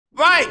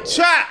Right,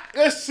 chat.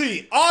 Let's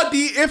see.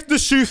 Arrdee, if the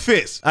shoe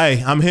fits.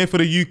 Hey, I'm here for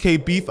the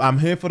UK beef. I'm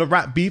here for the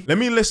rap beef. Let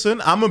me listen.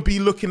 I'm going to be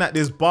looking at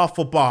this bar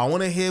for bar. I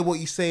want to hear what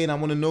he's saying. I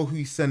want to know who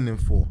he's sending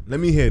for. Let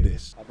me hear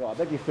this. I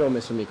beg you film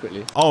this for me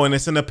quickly. Oh, and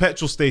it's in a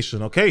petrol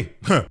station, okay?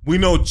 We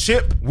know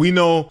Chip. We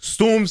know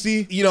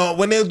Stormzy. You know,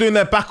 when they were doing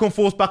their back and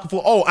forth.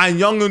 Oh, and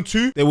Young and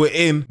too, they were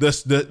in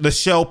the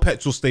Shell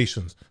petrol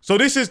stations. So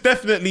this is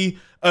definitely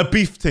a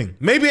beef thing.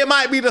 Maybe it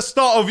might be the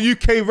start of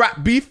UK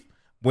rap beef.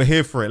 We're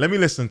here for it. Let me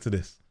listen to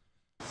this.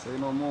 Say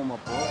no more, my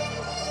bro.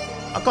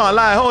 I can't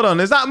lie. Hold on.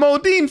 Is that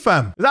Modine,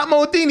 fam? Is that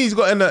Modine he's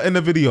got in the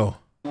video?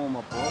 No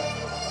more, my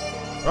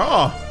bro.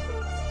 Oh.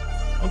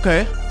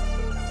 Okay.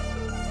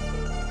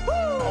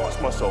 Ask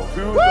myself,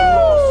 who's the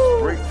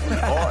last breakthrough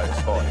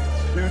artist?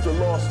 Who's the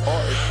last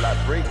artist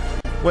like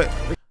breakthrough? Wait.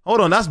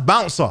 Hold on, that's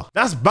Bouncer.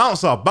 That's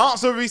Bouncer.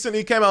 Bouncer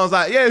recently came out and was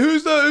like, yeah,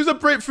 who's the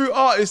breakthrough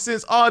artist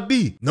since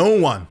Arrdee? No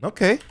one.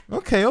 Okay.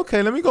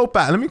 Let me go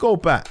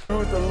back.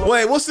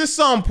 Wait, what's this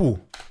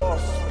sample?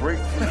 Last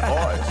breakthrough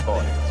artist?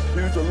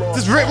 Who's the last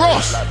This is Rick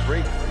Ross. Like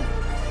breakthrough?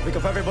 Pick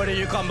up everybody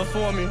you come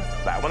before me.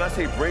 Like when I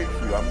say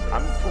breakthrough,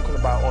 I'm talking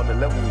about on the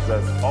levels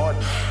as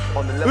Arrdee.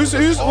 On the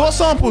levels what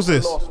sample is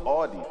this?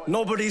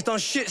 Nobody's done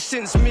shit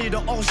since me.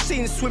 The old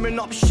scene swimming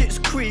up shit's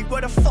creek.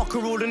 Where the fuck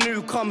are all the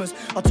newcomers?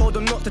 I told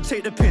them not to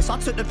take the piss. I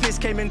took the piss,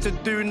 came in to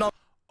do nothing.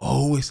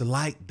 Oh, it's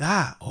like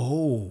that.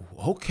 Oh,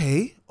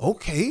 okay.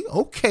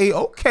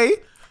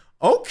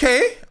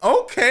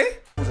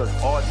 As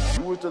Arrdee.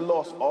 Who was the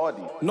last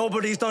Arrdee?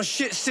 Nobody's done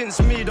shit since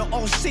me. The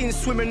old scene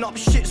swimming up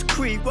shit's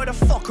creek. Where the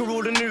fuck are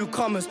all the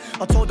newcomers?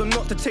 I told them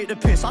not to take the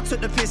piss. I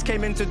took the piss,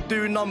 came in to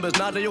do numbers.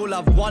 Now they all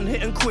have one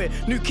hit and quit.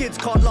 New kids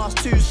can't last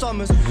 2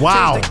 summers.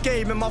 Wow. Changed the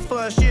game in my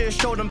first year,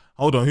 showed them.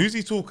 Hold on, who's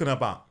he talking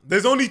about?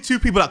 There's only 2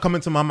 people that come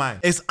into my mind.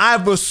 It's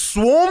either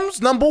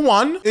Swarms,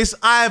 #1. It's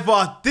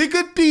either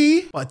Digga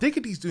D. But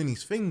Digga D's doing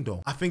his thing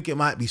though. I think it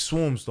might be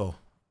Swarms though.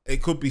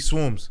 It could be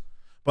Swarms.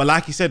 But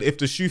like he said, if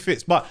the shoe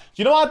fits. But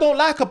you know what I don't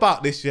like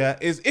about this, yeah?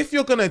 Is if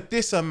you're gonna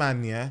diss a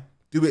man, yeah,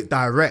 do it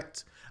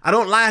direct. I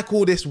don't like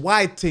all this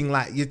wide thing.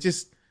 Like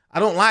I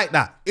don't like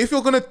that. If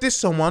you're gonna diss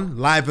someone,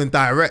 live and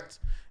direct.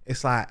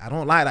 It's like, I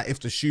don't like that. If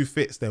the shoe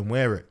fits, then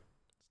wear it.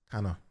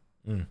 Kinda.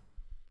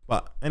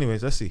 But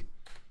anyways, let's see.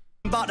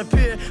 About the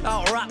peer,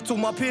 out-rapped all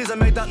my peers, I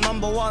made that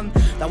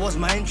 #1. That was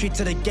my entry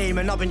to the game,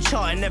 and I've been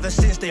charting ever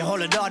since. They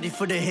hollered Arrdee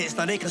for the hits,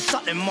 now they can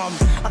suck their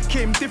mums. I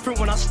came different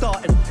when I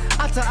started.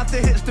 Had to have the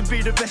hits to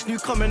be the best new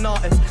coming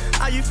artist.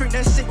 How you think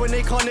they're sick when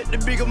they can't hit the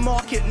bigger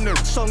market? No,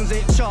 songs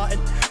ain't charted.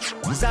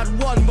 Was had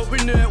one, but we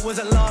knew it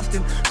wasn't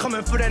lasting.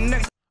 Coming for their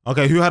next.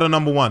 Okay, who had a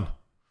 #1?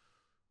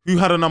 Who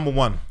had a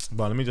 #1?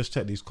 Bro, let me just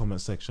check these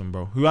comment section,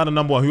 bro. Who had a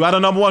 #1? Who had a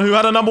 #1? Who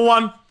had a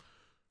 #1?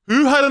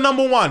 Who had a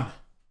 #1?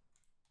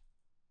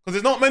 Because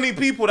there's not many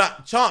people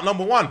that chart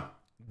 #1.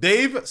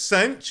 Dave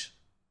Sench.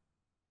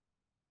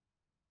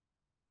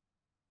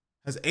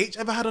 Has H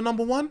ever had a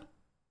 #1?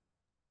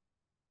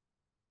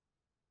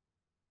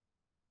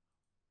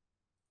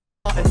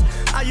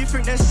 How you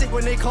think they're sick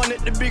when they can't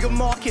hit the bigger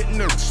market?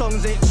 No,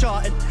 songs ain't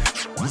charted.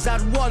 Was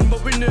had one,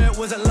 but we knew it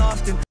wasn't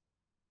lasting.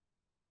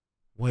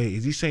 Wait,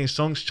 is he saying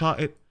songs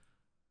charted?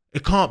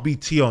 It can't be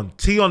Tion.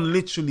 Tion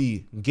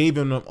literally gave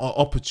him an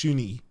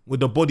opportunity with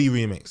the Body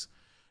remix.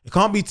 It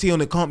can't be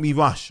Tion, it can't be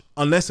Rush,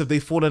 unless if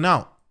they've fallen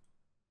out.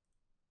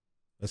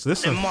 Let's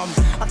listen.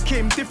 I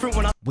came different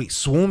when I Wait,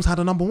 Swarms had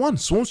a #1.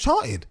 Swarms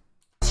charted.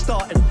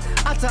 started.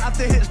 Had to have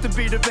the hits to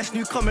be the best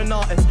new coming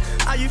artist.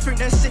 How you think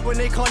they're sick when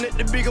they can't hit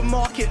the bigger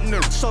market? No,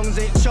 songs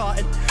ain't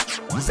charted.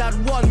 Was had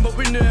one, but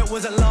we knew it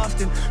wasn't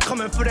lasting.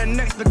 Coming for the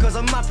next because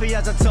I'm happy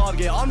as a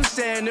target. I'm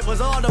saying it was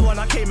harder when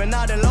I came and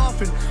now they're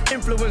laughing.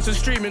 Influencers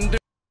streaming.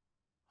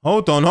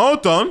 Hold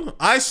on.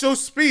 I show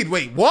speed.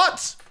 Wait,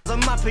 what?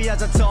 I'm happy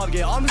as a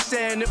target. I'm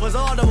saying it was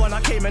harder when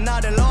I came and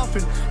now they're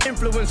laughing.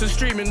 Influencers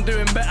streaming,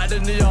 doing better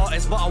than the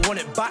artist, but I want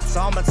it back,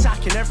 so I'm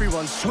attacking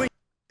everyone. Swing.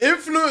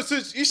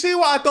 Influencers, you see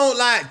what I don't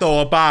like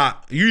though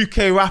about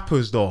UK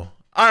rappers though?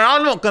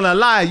 I'm not gonna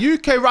lie,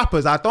 UK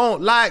rappers, I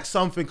don't like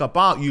something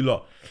about you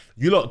lot.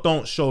 You lot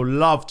don't show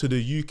love to the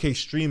UK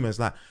streamers.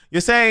 Like, you're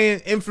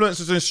saying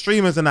influencers and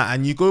streamers and that,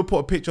 and you go put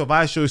a picture of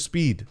I Show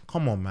Speed.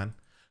 Come on, man.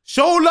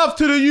 Show love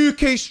to the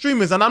UK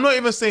streamers, and I'm not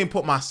even saying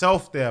put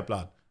myself there,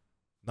 blood.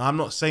 No, I'm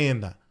not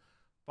saying that.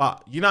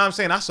 But, you know what I'm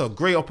saying? That's a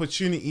great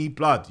opportunity,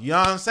 blood. You know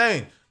what I'm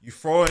saying? You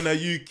throw in a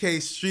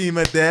UK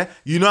streamer there.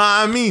 You know what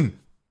I mean?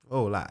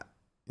 Oh, like,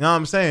 you know what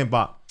I'm saying?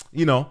 But,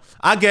 you know,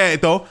 I get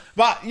it, though.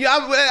 But, yeah,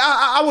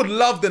 I would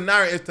love the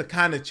narrative to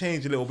kind of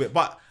change a little bit.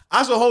 But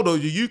as a whole, though,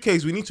 the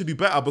UKs, we need to do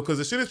better, because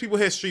as soon as people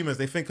hear streamers,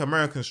 they think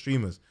American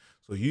streamers.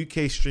 So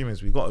UK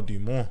streamers, we got to do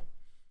more.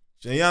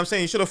 You know what I'm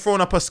saying? You should have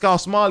thrown a Pascal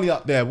Smiley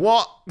up there.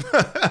 What?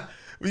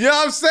 You know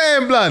what I'm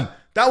saying, blood?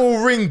 That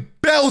will ring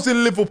bells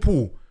in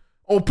Liverpool.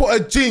 Or put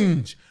a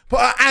Ginge. Put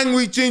an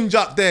angry Ginge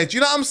up there. Do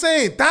you know what I'm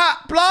saying? That,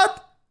 blood?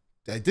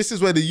 Yeah, this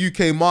is where the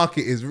UK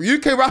market is.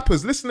 UK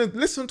rappers, listen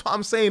to what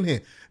I'm saying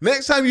here.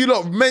 Next time you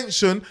lot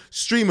mention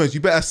streamers,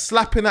 you better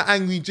slap in an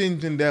angry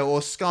Ginge in there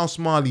or Scouse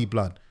Smiley,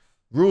 blood.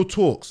 Real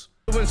talks.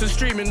 Influencers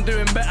streaming,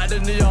 doing better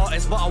than the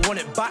artists, but I want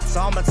it back,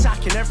 so I'm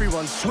attacking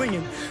everyone,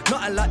 swinging.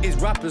 Nothing like these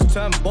rappers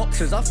turn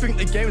boxers. I think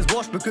the game's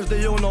washed because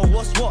they all know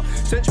what's what.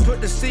 Since you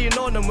put the scene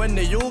on, and when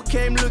they all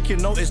came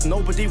looking, noticed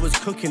nobody was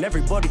cooking.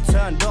 Everybody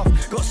turned off,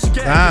 got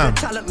scared, they're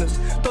talentless.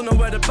 Don't know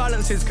where the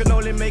balance is, can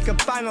only make a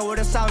banger with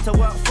a sound to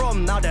work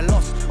from. Now they're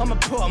lost, I'ma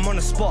put them on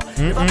the spot.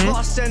 If I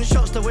gotta send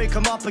shots to wake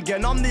them up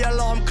again, I'm the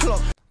alarm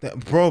clock.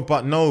 Bro,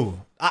 but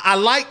no. I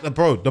like the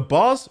bro. The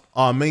bars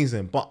are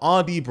amazing, but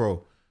Arrdee,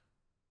 bro,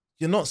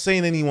 you're not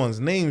saying anyone's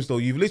names though.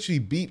 You've literally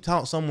beeped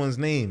out someone's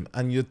name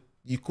and you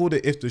called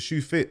it If the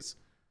Shoe Fits.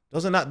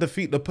 Doesn't that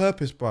defeat the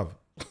purpose, bruv?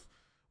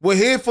 We're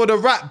here for the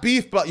rap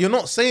beef, but you're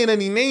not saying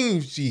any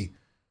names, G.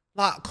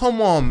 Like,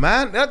 come on,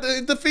 man.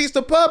 It defeats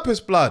the purpose,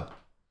 blood.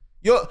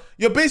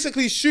 You're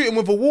basically shooting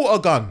with a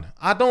water gun.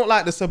 I don't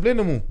like the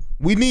subliminal.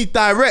 We need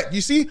direct.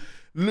 You see,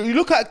 you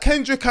look at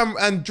Kendrick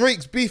and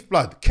Drake's beef,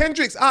 blood.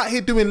 Kendrick's out here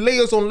doing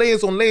layers on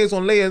layers on layers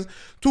on layers,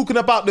 talking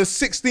about the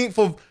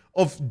 16th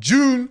of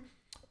June,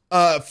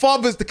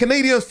 the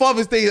Canadian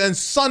Father's Day, and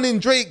son in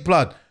Drake,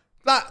 blood.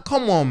 Like,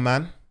 come on,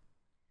 man.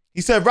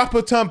 He said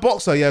rapper turned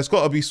boxer. Yeah, it's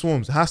got to be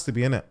Swarms. It has to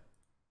be, innit?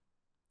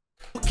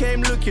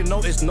 Came looking,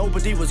 noticed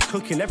nobody was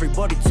cooking.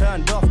 Everybody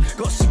turned off,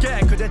 got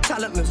scared because they're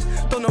talentless.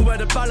 Don't know where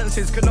the balance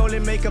is, can only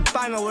make a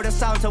banger with a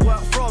sound to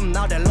work from.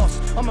 Now they're lost,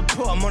 I'ma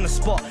put them on the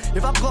spot.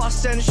 If I gotta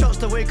send shots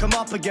to wake them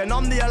up again,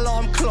 I'm the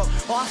alarm clock.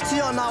 Ask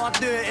Tion how I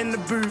do it in the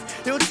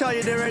booth. He'll tell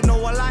you there ain't no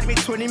one like me.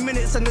 20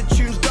 minutes and the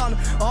tune's done.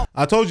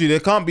 I told you, there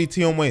can't be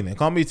Tion Wayne. It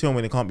can't be Tion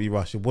Wayne, it can't be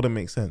Rush. It wouldn't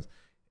make sense.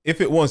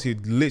 If it was,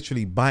 he'd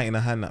literally bite in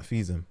the hand that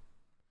feeds him.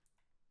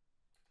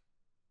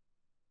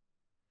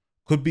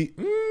 Could be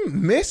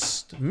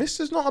missed.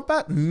 Missed is not a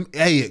bad.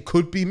 Hey, it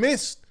could be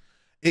missed.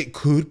 It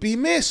could be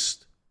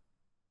missed.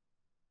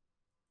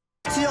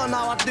 Tion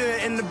how I do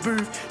it in the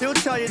booth. He'll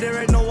tell you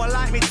there ain't no one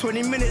like me.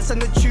 20 minutes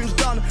and the tune's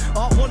done.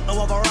 I want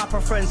no other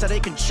rapper friends so they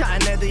can chat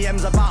in their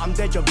DMs about I'm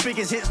dead. Your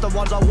biggest hits, the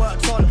ones I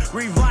worked on.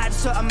 Revived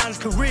certain man's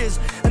careers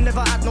and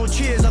never had no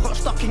cheers. I got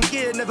stuck in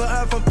gear, never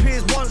heard from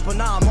peers once, but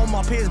now I'm on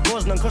my peers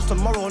Brosnan, cause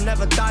tomorrow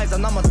never dies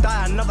and I'ma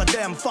die another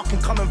day. I'm fucking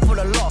coming for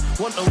the lot.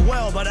 Want the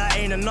well, but that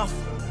ain't enough.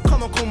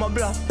 Come and call my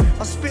bluff.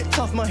 I spit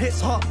tough, my hits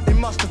hot, they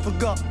must have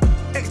forgot.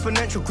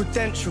 Exponential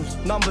credentials,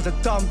 numbers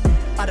are dumb.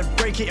 I had to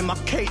break it in my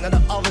cake, now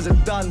the others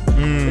are done.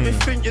 If you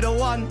think you're the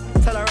one,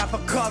 tell a rapper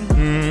come.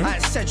 I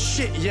ain't said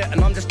shit yet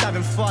and I'm just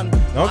having fun.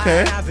 Okay. I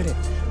ain't having it.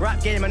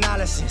 Rap game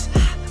analysis.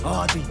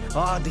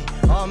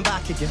 Arrdee, I'm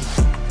back again.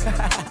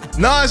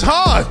 No, it's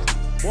hard.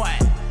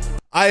 What?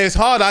 It's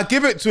hard, I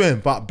give it to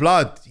him, but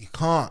blood, you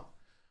can't.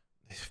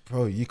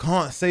 Bro, you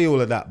can't say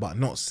all of that but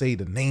not say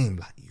the name.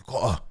 Like, you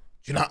gotta.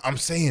 Do you know what I'm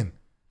saying?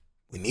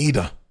 We need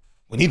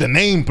a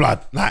name,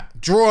 blood.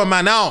 Like, draw a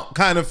man out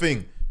kind of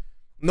thing.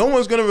 No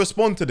one's going to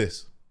respond to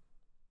this.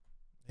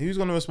 Who's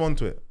going to respond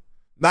to it?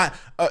 Like,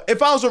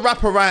 if I was a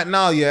rapper right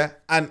now, yeah,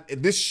 and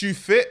this shoe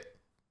fit,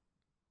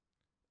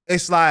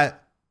 it's like,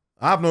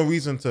 I have no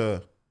reason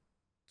to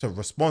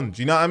respond.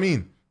 Do you know what I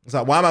mean? It's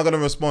like, why am I going to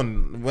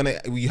respond when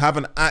you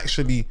haven't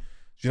actually, do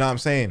you know what I'm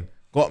saying?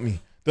 Got me.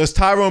 Does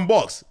Tyrone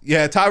box?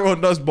 Yeah, Tyrone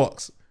does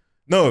box.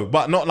 No,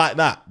 but not like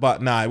that.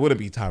 But nah, it wouldn't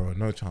be Tyrone,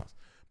 no chance.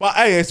 But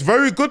hey, it's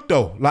very good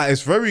though. Like,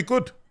 it's very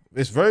good.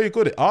 It's very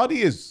good.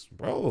 Arrdee is,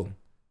 bro.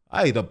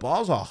 Hey, the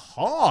bars are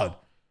hard.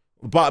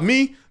 But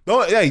me,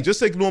 don't, hey,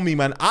 just ignore me,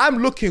 man. I'm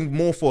looking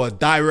more for a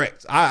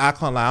direct. I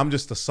can't lie. I'm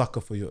just a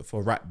sucker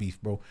for rap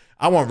beef, bro.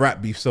 I want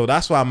rap beef, so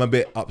that's why I'm a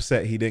bit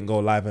upset he didn't go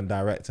live and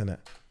direct in it.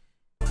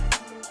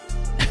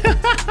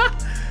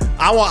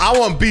 I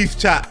want beef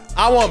chat.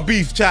 I want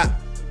beef chat.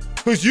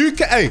 Because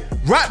hey,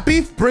 rap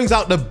beef brings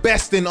out the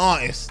best in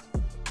artists.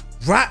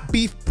 Rap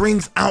beef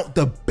brings out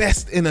the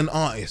best in an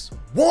artist.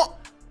 What?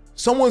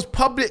 Someone's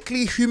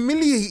publicly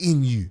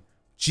humiliating you.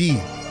 Gee,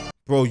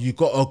 bro, you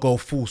gotta go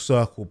full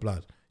circle,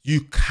 blood.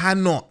 You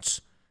cannot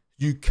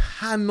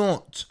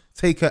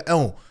take a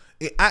L.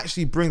 It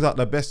actually brings out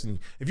the best in you.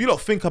 If you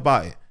lot think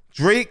about it,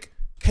 Drake,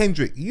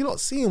 Kendrick, you lot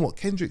seeing what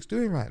Kendrick's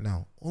doing right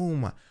now. Oh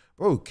my,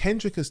 bro,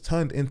 Kendrick has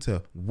turned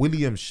into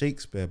William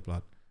Shakespeare,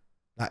 blood.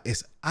 Like,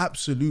 it's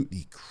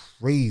absolutely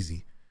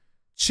crazy.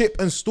 Chip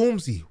and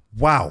Stormzy,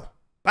 wow.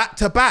 Back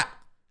to back.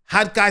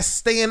 Had guys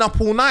staying up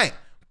all night.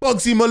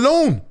 Bugsy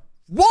Malone,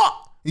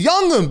 what?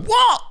 Young'un,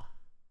 what?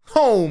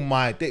 Oh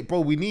my day, bro,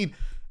 we need,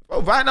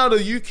 bro, right now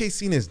the UK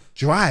scene is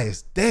dry,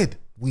 it's dead.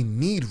 We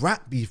need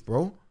rap beef,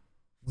 bro.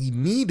 We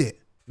need it.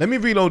 Let me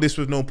reload this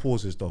with no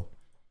pauses, though.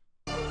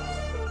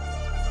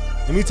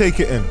 Let me take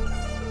it in.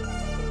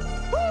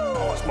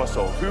 Ask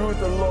myself, who was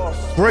the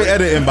last... Great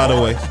editing, by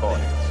the way.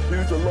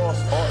 Who's the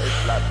last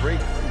artist like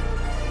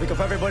breakthrough? Pick up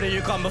everybody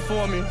you come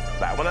before me.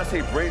 Like when I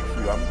say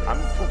breakthrough,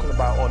 I'm talking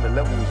about on the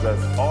levels as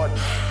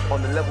Arrdee.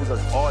 On the levels as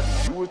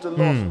Arrdee. You was the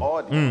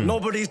lost Arrdee.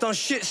 Nobody's done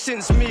shit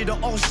since me. The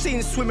old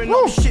scene swimming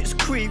up shit's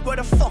creek. Where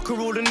the fuck are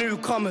all the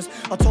newcomers?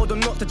 I told them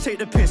not to take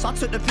the piss. I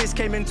took the piss,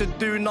 came in to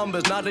do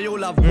numbers. Now they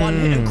all have one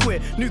hit and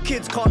quit. New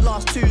kids can't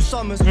last 2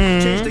 summers.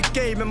 Changed the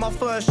game in my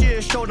first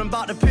year. Showed them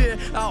about the peer.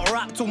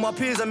 Out-rapped all my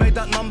peers and made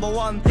that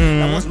 #1.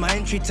 That was my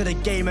entry to the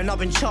game, and I've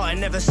been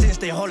charting ever since.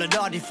 They hollered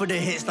Arrdee for the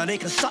hits. Now they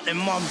can suck their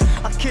mum.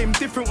 I came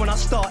different when I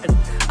started.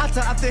 Had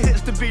to have the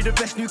hits to be the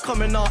best new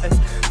coming artist.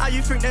 How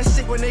you think they're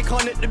sick when they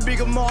can't hit the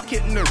bigger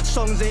market? No,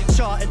 songs ain't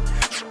charted.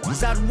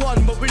 Had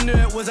one, but we knew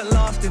it wasn't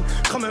lasting.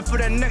 Coming for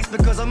the next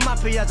because I'm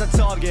happy as a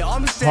target.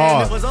 I'm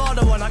saying it was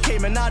harder when I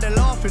came and now they're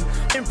laughing.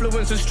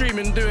 Influencers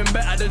streaming, doing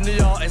better than the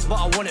artists, but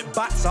I want it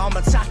back, so I'm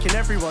attacking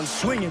everyone,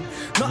 swinging.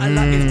 Nothing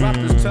like these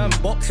rappers turn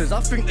boxers. I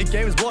think the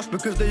game's washed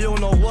because they all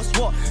know what's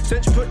what.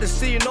 Since put the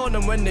scene on,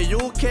 and when they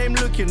all came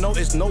looking,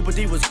 noticed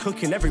nobody was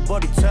cooking.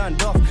 Everybody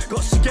turned off,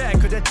 got scared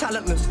because they're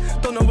talentless.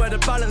 Don't know where the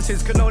balance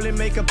is, can only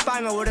make a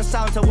banger with a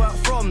sound to work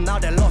from. Now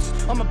they're lost,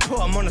 I'ma put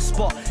them on the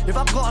spot. If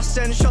I gotta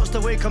send shots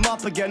to wake them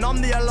up again, I'm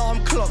the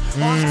alarm clock.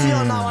 Ask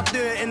Tion how I do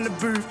it in the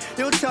booth.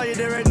 He'll tell you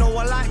there ain't no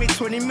one like me.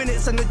 20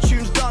 minutes and the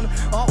tune's done.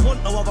 I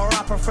want no other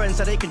rapper friends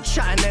so they can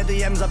chat in their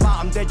DMs about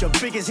I'm dead. Your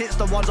biggest hits,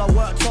 the ones I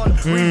worked on.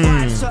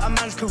 Revived certain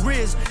man's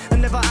careers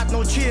and never had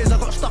no cheers. I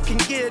got stuck in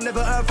gear,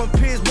 never heard from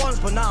peers once,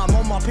 but now I'm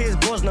on my peers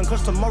Brosnan,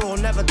 cause tomorrow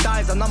never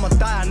dies and I'ma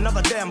die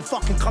another day. I'm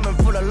fucking coming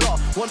for the lot.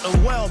 Want the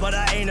world, but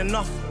that ain't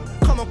enough.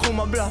 Come and call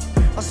my bluff.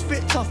 I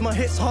spit tough, my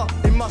hits hot,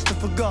 they must have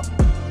forgot.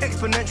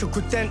 Exponential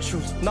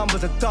credentials,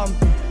 numbers are dumb.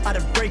 I had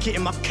to break it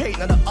in my cake,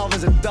 now the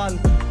others are done.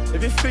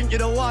 If you think you're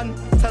the one,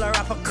 tell a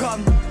rapper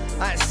come.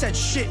 I ain't said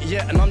shit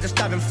yet and I'm just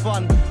having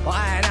fun, but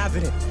I ain't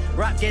having it.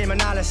 Rap game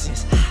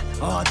analysis.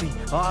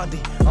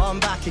 Arrdee, I'm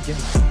back again.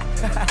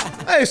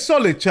 Hey, it's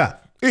solid,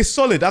 chat. It's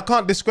solid. I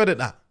can't discredit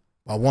that.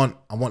 I want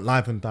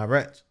live and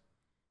direct.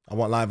 I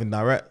want live and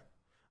direct.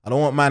 I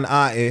don't want man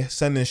out here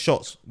sending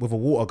shots with a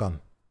water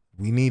gun.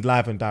 We need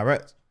live and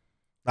direct.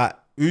 Like,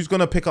 who's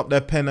gonna pick up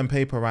their pen and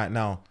paper right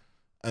now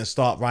and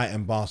start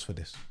writing bars for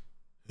this?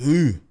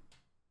 Who?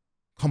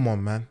 Come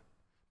on, man.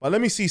 But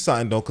let me see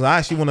something though, because I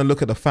actually want to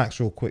look at the facts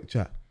real quick,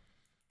 chat.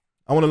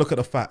 I want to look at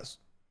the facts.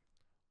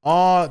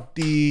 Are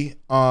the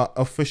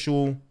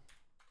official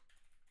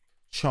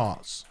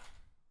charts?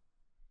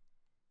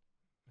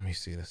 Let me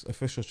see this.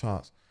 Official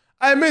charts.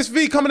 Hey, Miss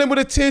V coming in with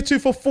a tier 2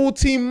 for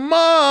 14 months.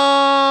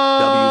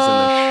 W's in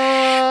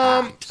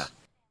the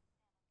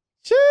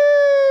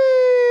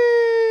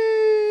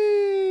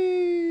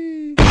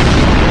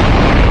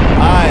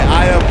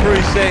I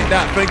appreciate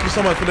that. Thank you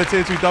so much for the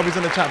tier 2 W's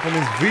in the chat from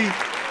Miss V.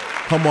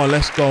 Come on,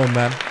 let's go,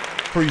 man.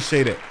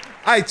 Appreciate it.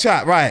 All right,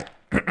 chat, right.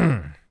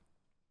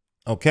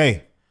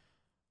 Okay.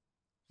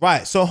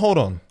 Right, so hold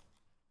on.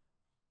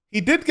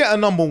 He did get a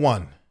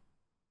 #1.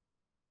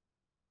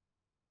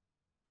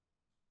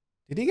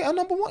 Did he get a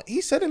 #1?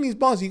 He said in these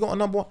bars he got a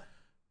 #1.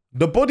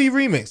 The Body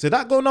remix, did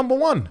that go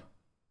 #1?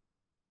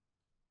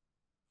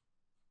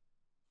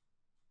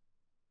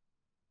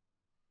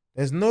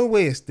 There's no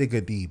way it's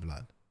Digger D,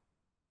 blood.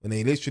 When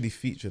they literally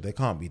featured, they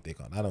can't be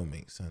Digger. That don't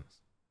make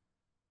sense.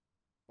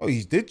 Oh,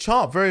 he did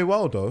chart very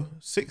well though.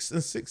 6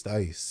 and 6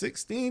 days.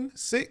 16,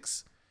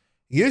 6.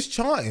 He is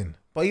charting,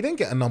 but he didn't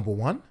get a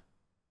 #1.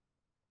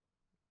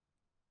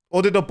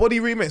 Or did the Body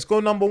remix go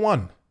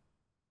 #1?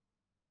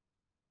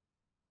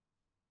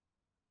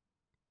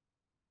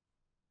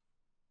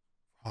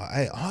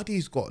 Hey,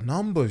 Arddee's got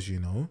numbers, you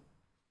know.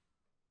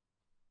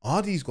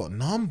 Arddee's got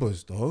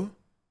numbers though.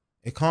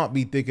 It can't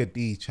be Digger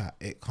D, chat.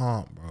 It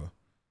can't, bro.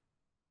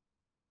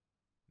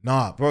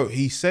 Nah, bro,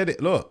 he said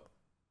it. Look.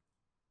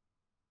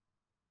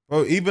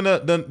 Bro, even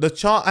the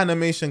chart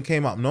animation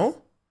came up,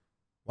 no?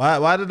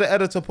 Why did the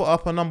editor put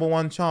up a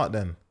 #1 chart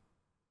then?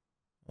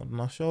 What did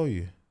I show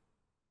you?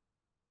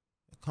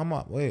 Come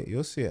up, wait,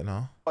 you'll see it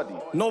now.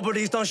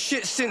 Nobody's done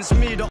shit since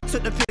me. That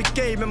took the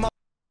game in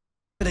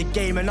the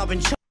game and I've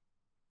been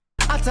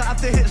had to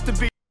have the hits to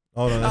be.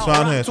 Hold on, it's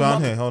round here, it's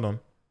round here, hold on.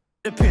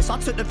 The piss, I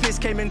took the piss,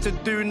 came in to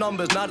do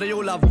numbers. Now they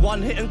all have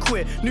one hit and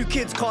quit. New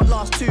kids can't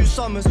last 2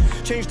 summers.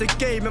 Changed the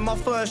game in my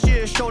first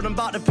year. Showed them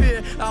about the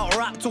peer.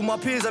 Out-rapped all my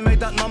peers and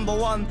made that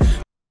 #1.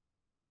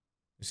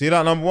 You see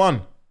that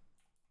 #1?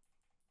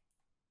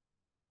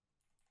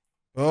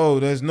 Bro,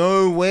 there's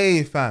no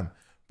way, fam.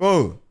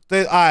 Bro,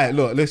 alright,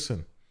 look,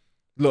 listen.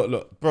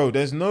 Look, bro,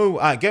 there's no,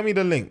 alright, get me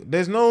the link.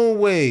 There's no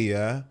way,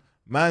 yeah,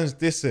 man's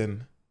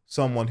dissing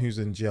someone who's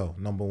in jail,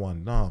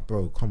 #1. Nah,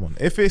 bro, come on.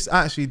 If it's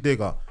actually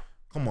Digger,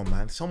 come on,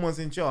 man. Someone's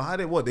in jail. How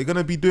they what? They're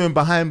gonna be doing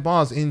behind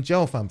bars in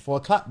jail, fam, for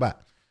a clapback.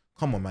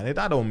 Come on, man.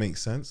 That don't make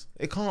sense.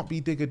 It can't be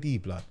Digger D,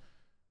 blood.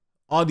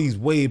 Ardee's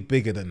way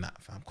bigger than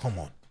that, fam. Come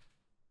on.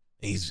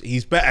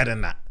 He's better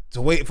than that.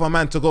 To wait for a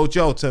man to go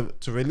jail to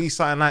release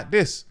something like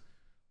this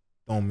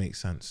don't make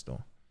sense,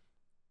 though.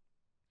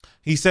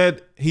 He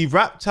said he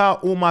rapped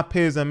out all my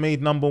peers and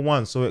made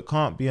 #1, so it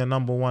can't be a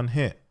 #1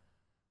 hit.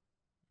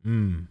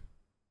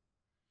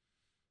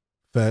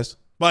 First,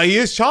 but he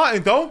is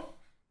charting though.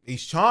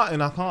 He's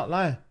charting, I can't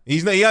lie.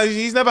 He's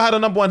never had a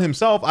number 1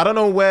 himself. I don't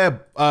know where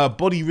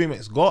Body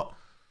Remix got.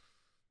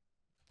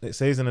 It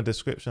says in the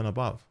description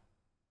above.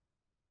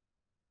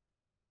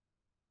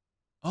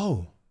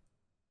 Oh.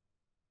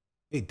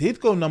 It did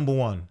go number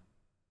 1.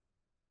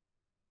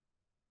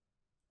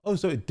 Oh,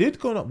 so it did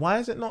go. Why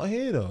is it not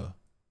here though?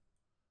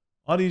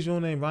 Arrdee's your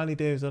name, Riley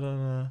Davis. I don't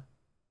know.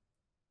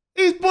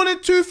 He's born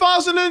in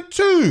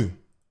 2002.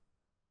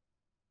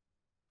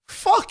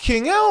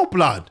 Fucking hell,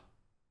 blood.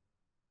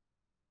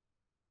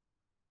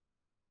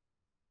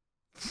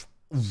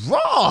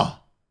 Raw.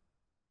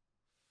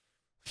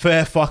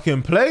 Fair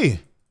fucking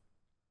play.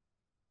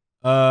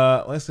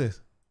 What's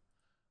this?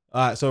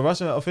 All right, so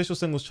Russian official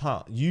singles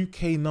chart.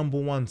 UK number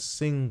 1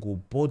 single,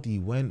 Body,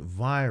 went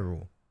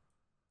viral.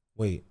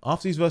 Wait,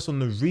 after his verse on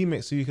the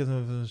remix, so you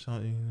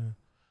can...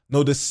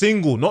 No, the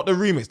single, not the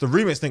remix. The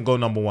remix didn't go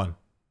number 1.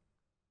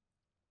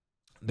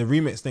 The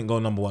remix didn't go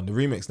number 1. The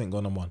remix didn't go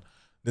number 1.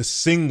 The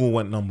single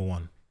went number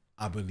 1,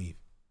 I believe.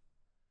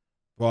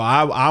 Bro,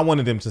 I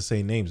wanted him to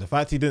say names. The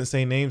fact he didn't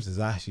say names is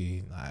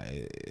actually,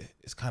 like,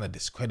 it's kind of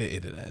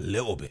discredited it a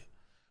little bit.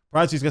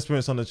 Prior to his guest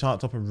appearance on the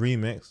chart-topping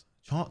remix.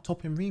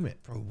 Chart-topping remix?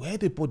 Bro, where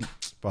did Body...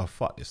 Bro,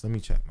 fuck this. Let me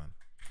check, man.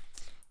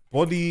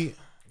 Body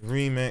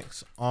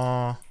remix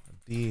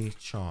Arrdee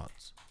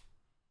charts.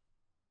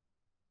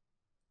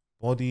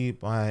 Body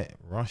by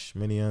Rush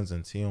Millions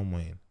and Tion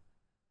Wayne.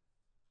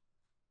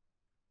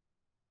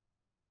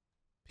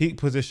 Peak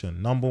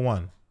position, number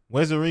 1.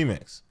 Where's the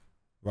remix?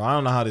 Bro, I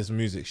don't know how this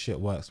music shit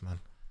works, man.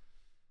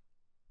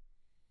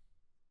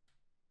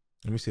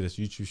 Let me see this.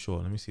 YouTube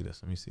short. Let me see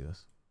this. Let me see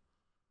this.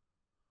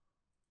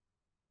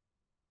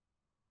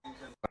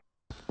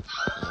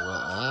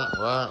 Why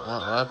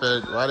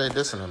are they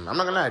dissing him? I'm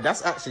not gonna lie,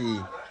 that's actually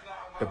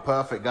the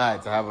perfect guy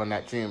to have on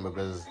that tune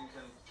because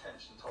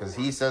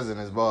he says in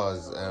his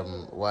bars,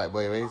 white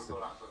boy racist.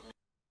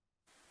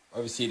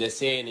 Obviously they're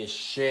saying this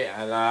shit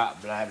and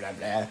that, blah blah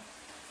blah.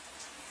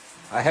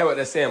 I hear what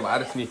they're saying,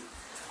 but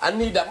I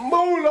need that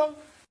moolah.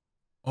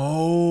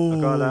 Oh.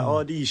 I got like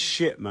all these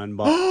shit, man,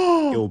 but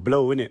it'll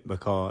blow in it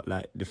because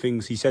like the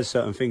things he says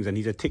certain things and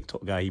he's a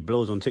TikTok guy. He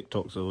blows on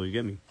TikTok, so you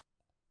get me.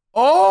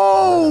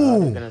 Oh.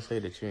 They're gonna say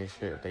the tune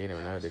shit. They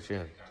don't know the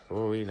tune.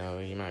 Oh, we know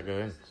he might go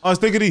in. Oh,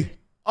 Stickity.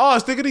 Oh,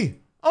 Stickity.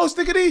 Oh,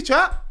 Stickity,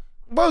 chat.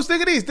 Bro,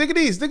 Stickity. It's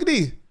Stickity.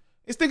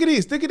 It's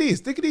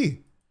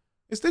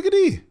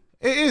Stickity.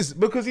 It is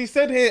because he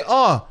said here.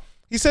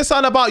 He said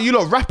something about you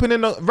lot rapping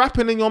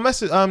in your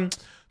message.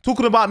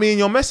 Talking about me in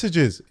your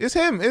messages. It's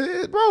him,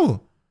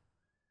 bro.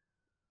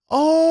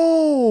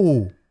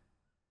 Oh.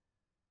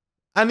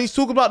 And he's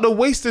talking about the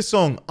Wasted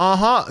song.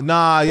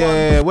 Nah,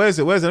 yeah. Where's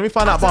it? Let me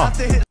find that bar.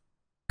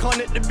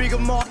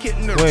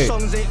 Wait.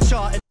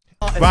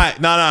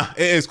 Right, nah.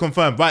 It is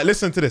confirmed. Right,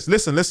 listen to this.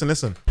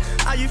 Listen.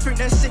 How you think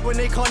they're sick when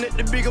they can't hit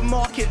the bigger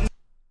market?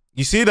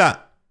 You see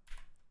that?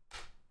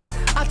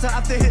 I to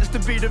have the hits to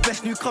be the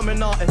best new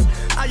coming artist.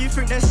 How you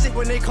think they're sick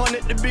when they can't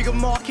hit the bigger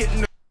market?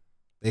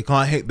 They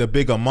can't hit the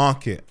bigger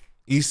market.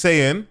 He's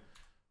saying,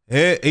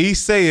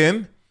 these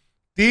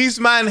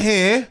man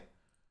here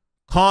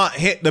can't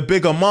hit the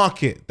bigger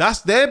market.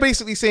 They're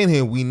basically saying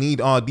here, we need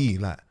Arrdee.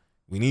 Like,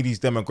 we need his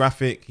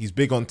demographic. He's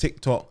big on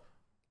TikTok.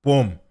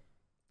 Boom.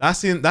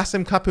 That's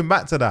him clapping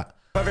back to that.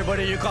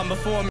 Everybody you come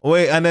before me.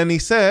 Wait, and then he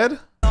said,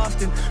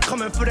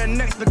 coming for the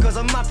next because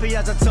I'm happy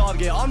as a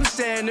target. I'm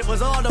saying it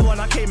was harder when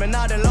I came and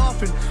now they're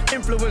laughing.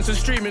 Influencers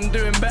streaming,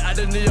 doing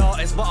better than the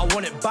artists, but I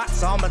want it back,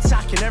 so I'm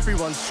attacking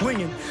everyone,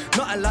 swinging.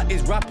 Nothing like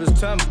these rappers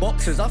turn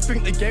boxers. I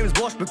think the game's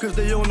washed because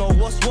they all know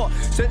what's what.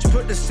 Since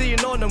put the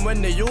scene on and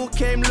when they all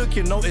came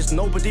looking, noticed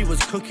nobody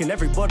was cooking,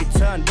 everybody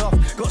turned off.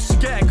 Got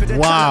scared because they're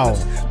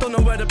talentless. Don't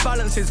know where the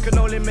balance is, can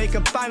only make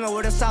a banger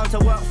with a sound to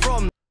work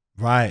from.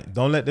 Right,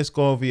 don't let this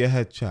go over your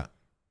head, chat.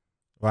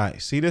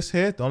 Right, see this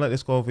here? Don't let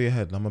this go over your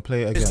head. I'm gonna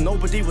play it again.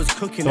 Nobody was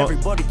cooking,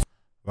 everybody.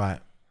 Right.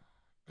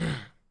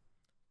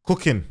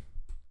 Cooking.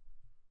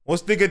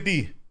 What's Digga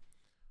D?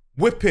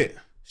 Whip it,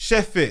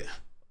 chef it,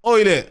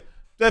 oil it,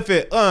 def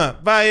it,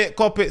 buy it,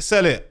 cop it,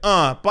 sell it,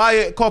 buy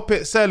it, cop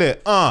it, sell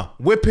it,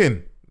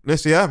 whipping.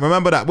 Listen, yeah?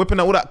 Remember that? Whipping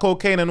all that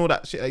cocaine and all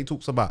that shit that he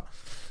talks about.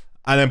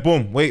 And then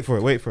boom, wait for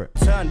it.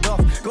 Turned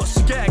off, got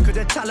scared because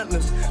they're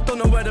talentless. Don't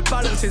know where the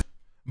balance is.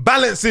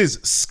 Balances,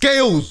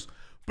 scales,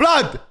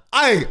 blood.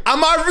 Aye,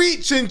 am I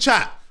reaching,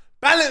 chat?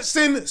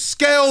 Balancing,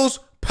 scales,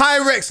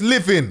 Pyrex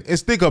living.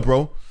 It's Digga,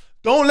 bro.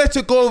 Don't let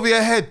it go over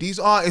your head. These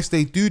artists,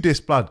 they do this,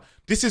 blood.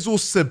 This is all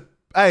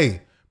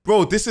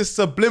bro, this is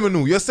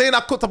subliminal. You're saying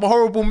I cooked up a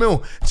horrible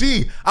meal.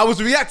 Gee, I was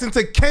reacting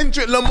to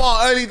Kendrick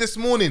Lamar early this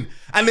morning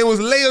and there was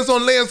layers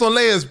on layers on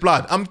layers,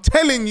 blood. I'm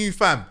telling you,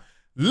 fam.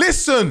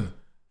 Listen.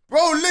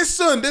 Bro,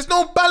 listen. There's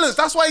no balance.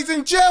 That's why he's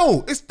in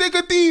jail. It's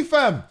Digga D,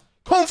 fam.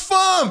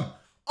 Confirm.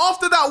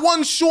 After that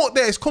one short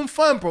there, it's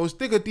confirmed, bro. It's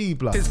Digga D,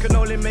 blood. This can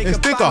only make It's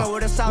a Digga. banger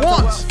with a sound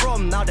to work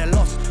from. Now they're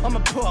lost. I'ma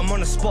put them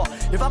on the spot.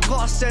 If I've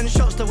got to send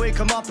shots to wake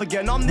them up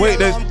again, I'm the Wait,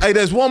 alarm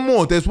there's one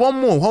more. There's one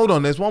more. Hold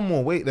on, there's one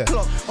more. Wait there.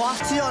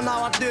 clock. After you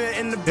now, I do it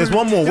in the booth. There's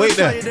one more. They'll Wait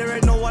tell there. you there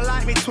ain't no one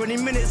like me. 20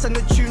 minutes and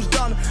the tune's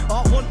done.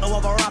 I want no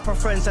other rapper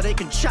friends so they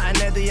can chat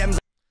in their DMs.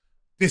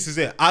 This is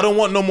it. I don't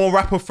want no more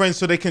rapper friends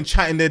so they can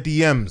chat in their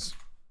DMs.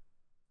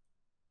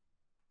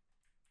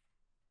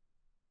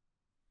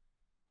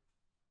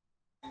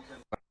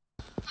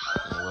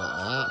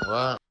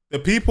 What? The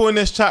people in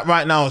this chat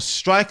right now,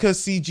 Striker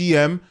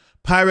CGM,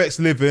 Pyrex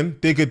Living,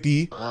 Digga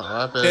D.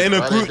 They're in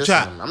a group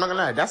chat. I'm not gonna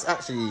lie, that's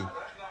actually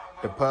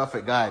the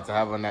perfect guy to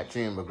have on that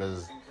tune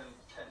because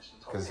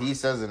he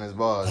says in his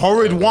bars.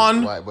 Horrid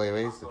one. White boy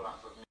wasted.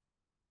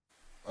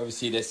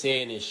 Obviously, they're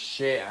saying this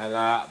shit and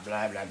that,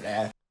 blah, blah,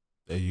 blah.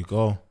 There you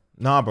go.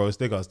 Nah, bro, it's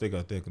Digga. It's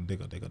Digga. It's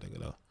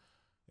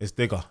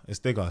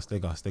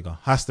Digga.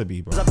 Has to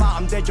be, bro.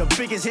 I'm dead, your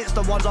biggest hits,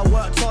 the ones I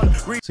worked on.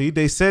 See,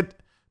 they said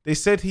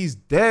he's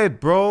dead,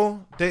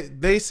 bro.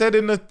 They said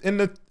in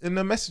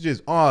the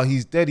messages, oh,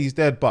 he's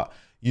dead, but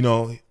you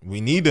know,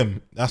 we need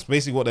him. That's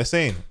basically what they're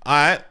saying. All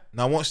right,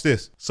 now watch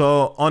this.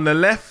 So on the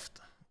left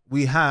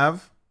we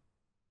have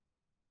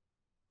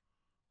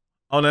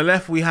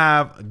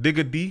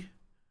Digga D,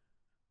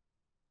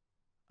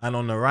 and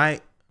on the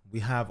right we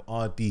have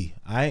Arrdee.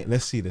 All right,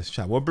 let's see this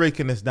chat. We're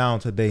breaking this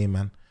down today,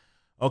 man.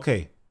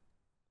 Okay,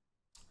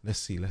 let's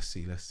see.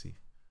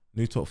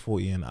 New top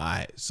 40 and all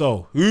right.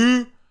 So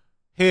who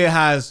here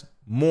has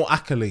more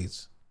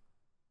accolades?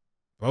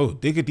 Bro,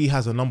 Digga D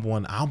has a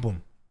 #1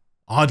 album.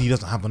 Arrdee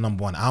doesn't have a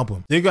 #1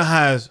 album. Digga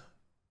has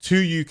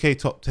 2 UK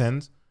top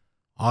 10s.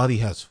 Arrdee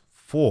has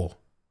 4.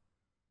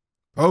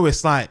 Bro,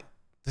 it's like,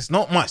 there's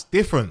not much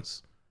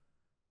difference.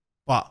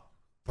 But,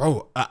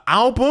 bro, an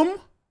album,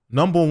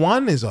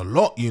 #1 is a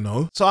lot, you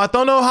know? So I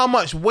don't know how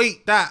much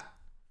weight that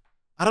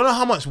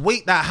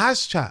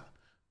has, chat.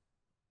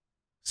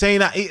 Saying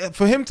that,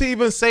 for him to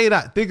even say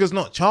that Digga's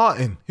not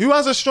charting. Who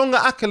has a stronger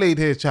accolade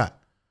here, chat?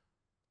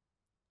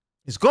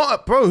 It's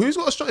got, bro, who's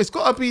got a strong, it's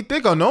got to be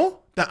Digga, no?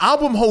 The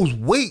album holds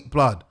weight,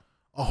 blood.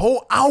 A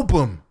whole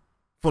album.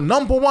 For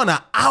 #1, an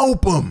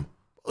album.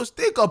 It's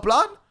Digga,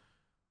 blood.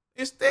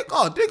 It's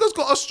Digga. Digga's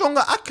got a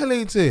stronger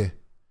accolade here.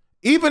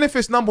 Even if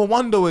it's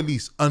 #1 though, at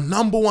least, a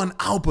 #1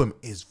 album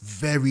is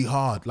very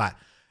hard. Like,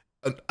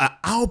 an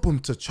album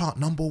to chart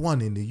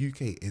 #1 in the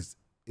UK is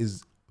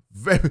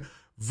very,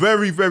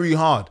 very, very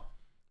hard.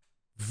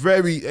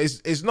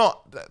 It's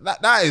not,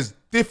 that is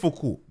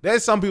difficult.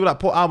 There's some people that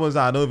put albums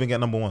out and don't even get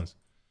 #1s.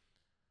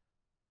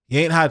 He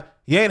ain't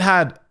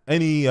had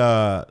any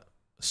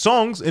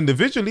songs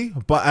individually,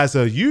 but as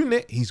a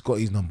unit, he's got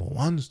his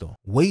 #1s though.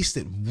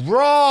 Wasted,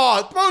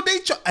 raw, bro.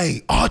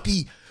 Hey,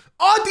 Arrdee,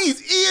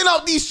 Arddee's eating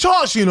up these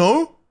charts, you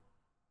know.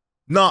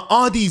 Nah,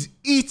 Arddee's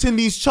eating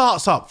these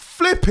charts up.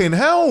 Flipping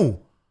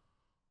hell.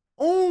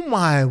 Oh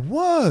my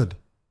word.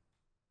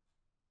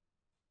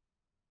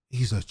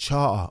 He's a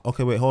charter.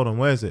 Okay, wait, hold on.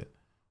 Where is it?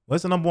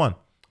 Where's the #1?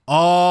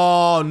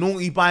 Oh,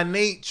 Naughty by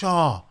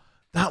Nature.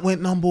 That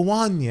went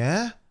 #1,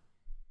 yeah?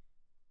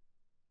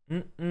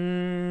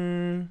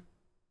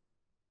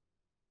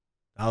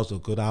 That was a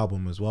good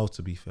album as well,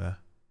 to be fair.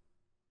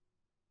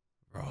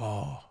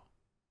 Bro.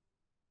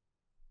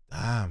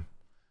 Damn.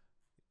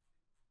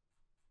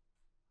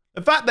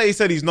 The fact that he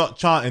said he's not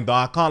charting, though,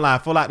 I can't lie. I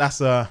feel like that's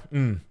I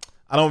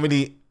don't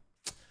really,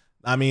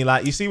 I mean,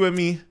 like, you see with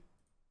me,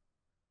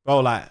 bro,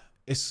 like,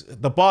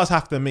 the bars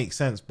have to make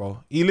sense,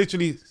 bro. He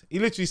literally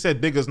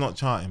said Digga's not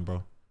charting,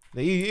 bro.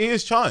 He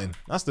is charting.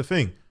 That's the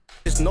thing.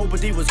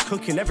 Nobody was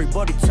cooking,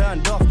 everybody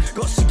turned off.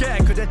 Got scared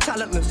because they're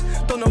talentless.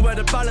 Don't know where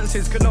the balance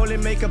is, can only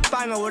make a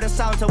banger with a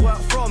sound to work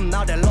from.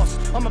 Now they're lost,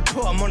 I'ma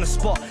put them on the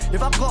spot.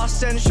 If I've got to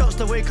send shots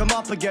to wake them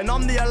up again,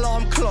 I'm the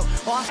alarm clock.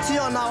 After you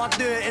now, I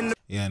do it in the...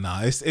 Yeah,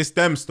 nah, it's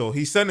them still.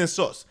 He's sending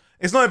shots.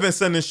 It's not even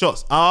sending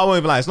shots. I won't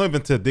even lie, it's not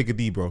even to Digga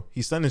D, bro.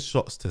 He's sending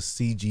shots to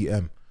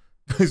CGM.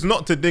 It's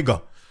not to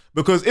Digga.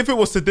 Because if it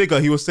was to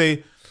Digga, he would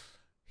say,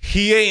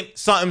 he ain't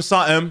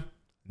something.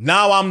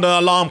 Now I'm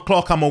the alarm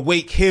clock, I'ma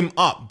wake him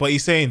up. But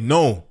he's saying,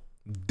 no,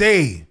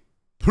 they,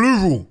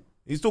 plural.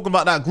 He's talking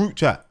about that group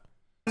chat.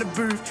 The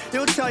booth,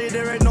 he'll tell you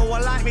there ain't no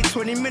one like me.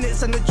 20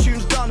 minutes and the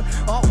tune's done.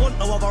 I want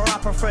no other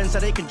rapper friends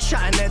so they can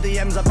chat in their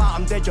DMs about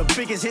I'm dead. Your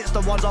biggest hits,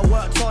 the ones I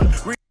worked on.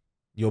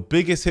 Your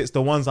biggest hits,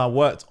 the ones I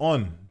worked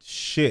on.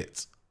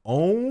 Shit.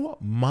 Oh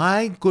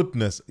my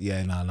goodness.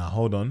 Yeah, nah,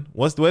 hold on.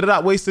 Where did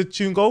that wasted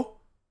tune go?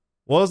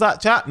 What was that,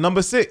 chat?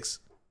 #6.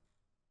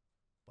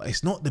 But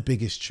it's not the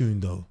biggest tune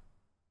though.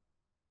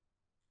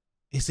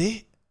 Is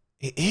it?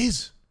 It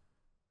is.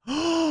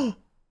 It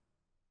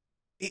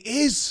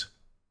is.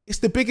 It's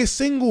the biggest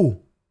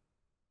single.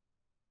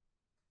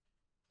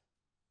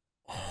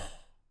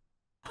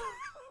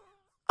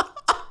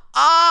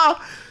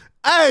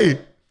 Hey,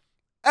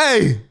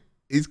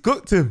 he's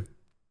cooked him.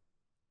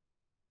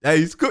 Hey,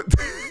 he's cooked.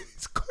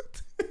 He's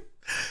cooked him.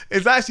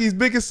 It's actually his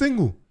biggest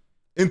single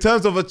in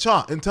terms of a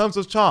chart.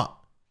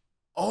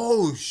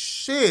 Oh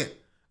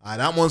shit! All right,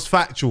 that one's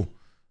factual.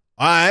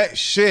 All right,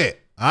 shit.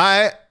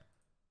 Alright.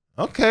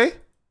 Okay.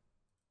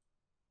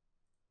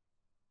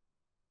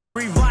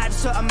 Revive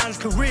certain man's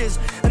careers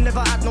and never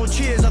had no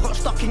cheers. I got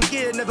stuck in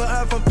gear, never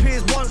heard from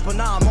peers once, but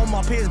now I'm on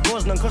my peers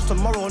Brosnan, cause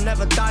tomorrow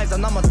never dies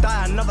and I'ma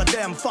die another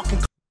day. I'm fucking.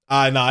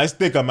 Alright, nah, it's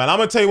Digger, man. I'm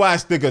gonna tell you why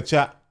it's Digger,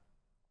 chat.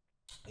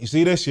 You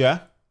see this, yeah?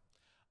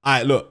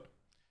 Alright, look.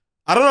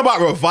 I don't know about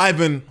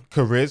reviving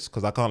careers,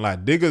 because I can't lie.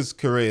 Digger's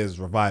career is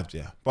revived,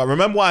 yeah. But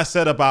remember what I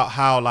said about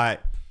how,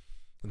 like,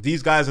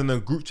 these guys in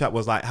the group chat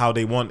was like how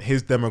they want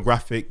his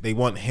demographic, they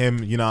want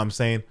him, you know what I'm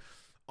saying?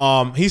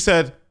 He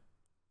said,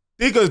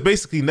 Digger's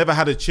basically never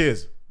had a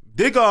cheers.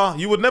 Digger,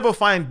 you would never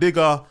find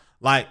Digger,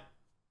 like,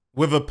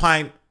 with a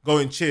pint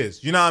going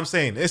cheers. You know what I'm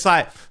saying? It's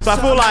like, so I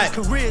feel like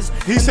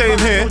he's saying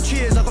here,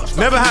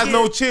 never has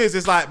no cheers.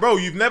 It's like, bro,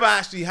 you've never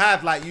actually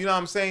had, like, you know what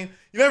I'm saying?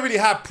 You never really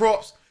had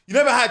props. You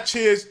never had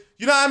cheers.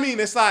 You know what I mean?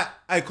 It's like,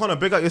 hey, Connor,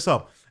 big up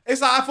yourself.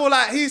 It's like, I feel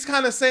like he's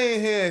kind of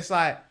saying here, it's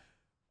like,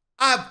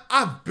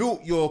 I've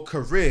built your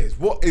careers.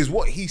 What is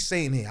what he's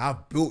saying here?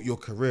 I've built your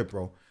career,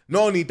 bro.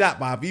 Not only that,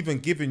 but I've even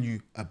given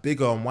you a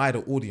bigger and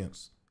wider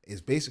audience,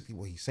 is basically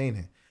what he's saying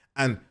here.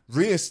 And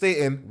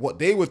reinstating what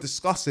they were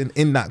discussing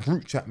in that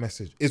group chat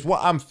message is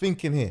what I'm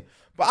thinking here.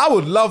 But I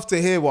would love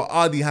to hear what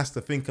Arrdee has to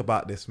think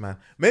about this, man.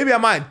 Maybe I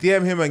might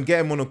DM him and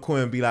get him on a call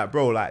and be like,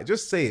 bro, like,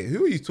 just say it.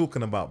 Who are you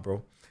talking about,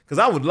 bro? Because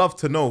I would love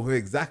to know who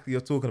exactly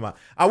you're talking about.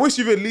 I wish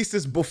you released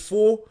this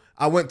before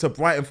I went to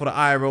Brighton for the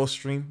IRL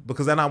stream,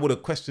 because then I would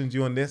have questioned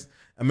you on this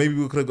and maybe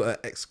we could have got an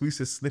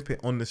exclusive snippet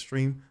on the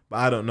stream, but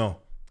I don't know.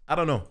 I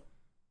don't know.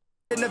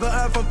 Never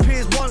heard from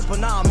peers once, but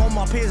now I'm on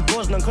my peers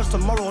Brosnan, cause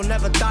tomorrow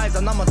never dies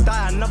and I'ma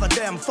die another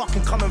day. I'm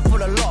fucking coming for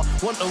the lot.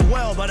 Want the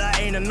well, but that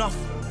ain't enough.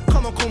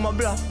 Come and call my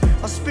bluff.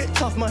 I spit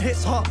tough, my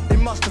hits hot, they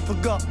must have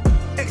forgot.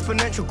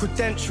 Exponential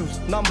credentials,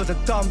 numbers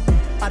are dumb.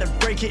 I had to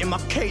break it in my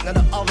cake, now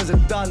the others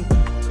are done.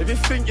 If you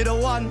think you're the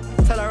one,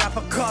 tell a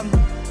rapper come.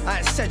 I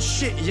ain't said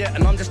shit yet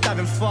and I'm just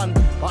having fun,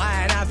 but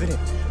I ain't having it.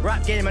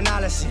 Rap game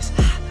analysis,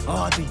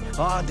 Arrdee,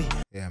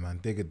 Arrdee. Yeah, man,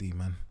 Digger D,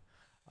 man.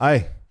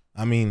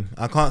 I mean,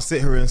 I can't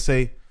sit here and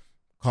say,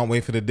 can't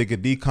wait for the Digger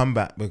D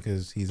comeback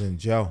because he's in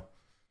jail.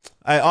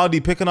 Hey,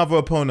 Arrdee, pick another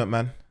opponent,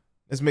 man.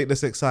 Let's make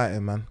this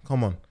exciting, man.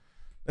 Come on.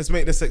 Let's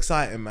make this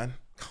exciting, man.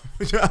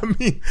 You know what I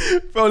mean?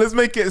 Bro, let's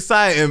make it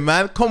exciting,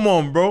 man. Come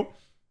on, bro.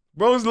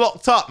 Bro's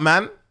locked up,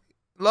 man.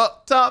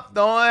 Locked up,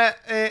 don't let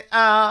it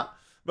out.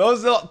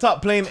 Bro's locked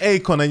up playing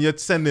Akon and you're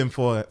sending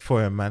for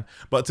him, man.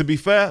 But to be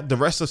fair, the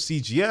rest of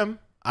CGM,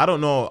 I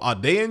don't know, are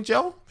they in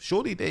jail?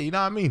 Surely they, you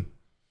know what I mean?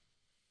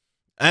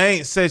 I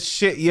ain't said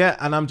shit yet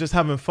and I'm just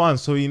having fun,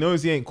 so he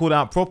knows he ain't called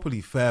out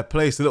properly. Fair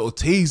play, it's a little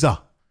teaser.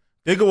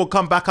 Digger will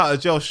come back out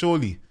of jail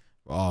surely.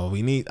 Oh,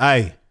 we need,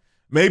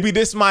 maybe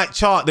this might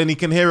chart, then he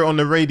can hear it on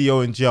the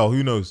radio in jail,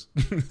 who knows?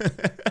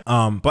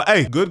 But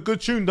hey,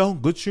 good tune though.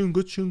 Good tune,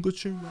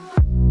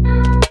 man.